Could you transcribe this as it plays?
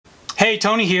Hey,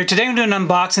 Tony here. Today I'm doing an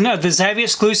unboxing of the Zavvi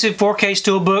exclusive 4K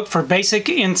Steelbook for Basic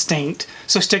Instinct,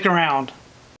 so stick around.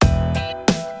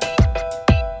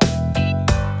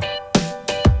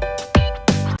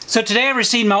 So today I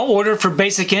received my order for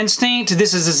Basic Instinct.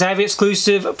 This is a Zavvi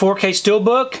exclusive 4K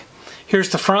Steelbook. Here's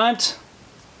the front,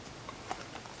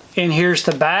 and here's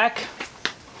the back.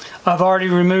 I've already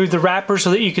removed the wrapper so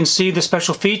that you can see the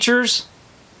special features.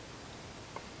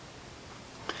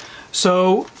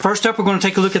 So first up, we're going to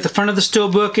take a look at the front of the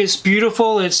Steelbook. It's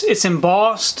beautiful. It's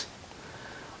embossed.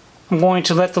 I'm going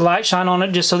to let the light shine on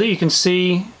it just so that you can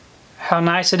see how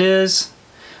nice it is.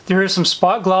 There is some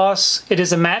spot gloss. It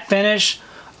is a matte finish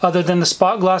other than the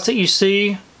spot gloss that you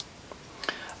see.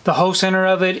 The whole center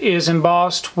of it is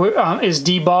embossed, is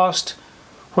debossed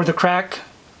where the crack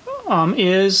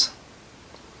is.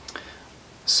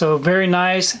 So very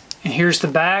nice. And here's the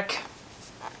back.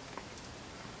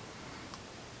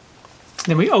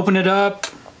 Then we open it up.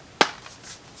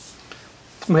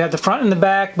 We have the front and the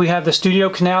back. We have the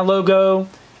Studio Canal logo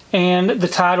and the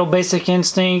title Basic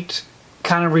Instinct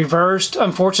kind of reversed.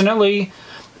 Unfortunately,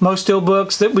 most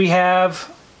Steelbooks that we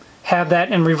have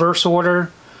that in reverse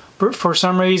order. But for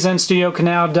some reason, Studio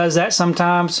Canal does that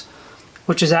sometimes,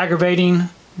 which is aggravating,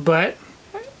 but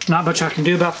not much I can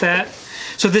do about that.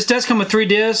 So this does come with 3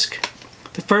 discs.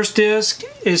 The first disc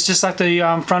is just like the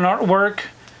front artwork.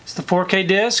 It's the 4K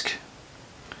disc,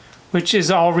 which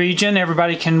is all region.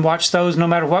 Everybody can watch those no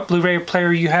matter what Blu-ray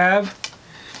player you have.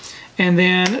 And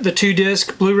then the 2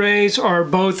 disc Blu-rays are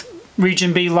both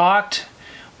region B locked.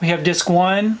 We have disc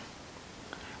 1,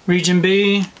 region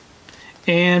B,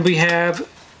 and we have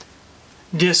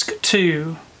disc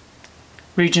 2,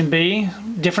 region B.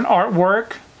 Different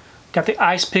artwork. Got the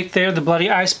ice pick there, the bloody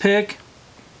ice pick.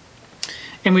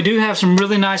 And we do have some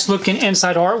really nice looking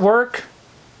inside artwork.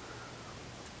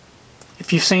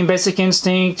 If you've seen Basic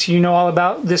Instinct, you know all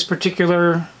about this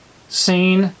particular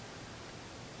scene.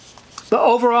 But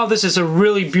overall, this is a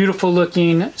really beautiful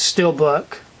looking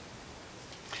Steelbook.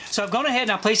 So I've gone ahead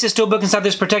and I placed this Steelbook inside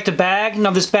this protective bag.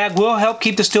 Now this bag will help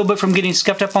keep the Steelbook from getting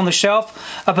scuffed up on the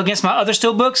shelf up against my other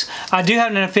Steelbooks. I do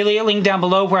have an affiliate link down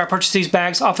below where I purchased these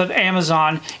bags off of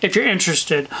Amazon if you're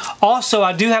interested. Also,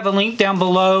 I do have a link down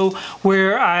below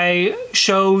where I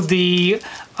show the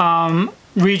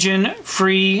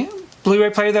region-free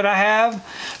Blu-ray player that I have.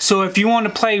 So if you want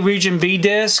to play region B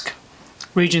disc,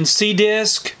 region C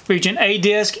disc, region A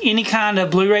disc, any kind of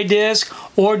Blu-ray disc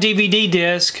or DVD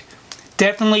disc,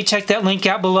 definitely check that link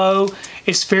out below.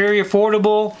 It's very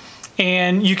affordable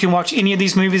and you can watch any of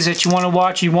these movies that you want to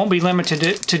watch. You won't be limited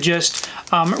to just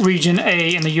region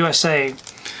A in the USA.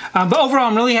 But overall,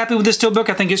 I'm really happy with this Steelbook.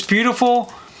 I think it's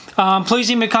beautiful. Please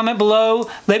leave me a comment below.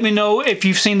 Let me know if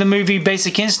you've seen the movie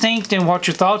Basic Instinct and what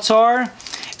your thoughts are.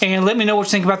 And let me know what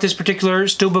you think about this particular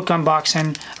Steelbook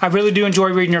unboxing. I really do enjoy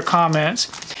reading your comments.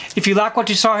 If you like what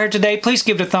you saw here today, please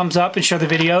give it a thumbs up and share the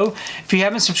video. If you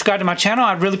haven't subscribed to my channel,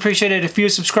 I'd really appreciate it if you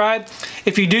subscribe.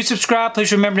 If you do subscribe,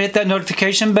 please remember to hit that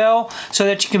notification bell so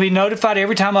that you can be notified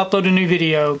every time I upload a new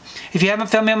video. If you haven't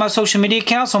found me on my social media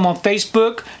accounts, I'm on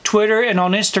Facebook, Twitter, and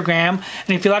on Instagram.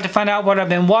 And if you'd like to find out what I've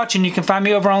been watching, you can find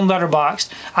me over on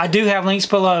Letterboxd. I do have links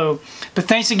below. But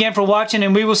thanks again for watching,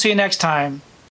 and we will see you next time.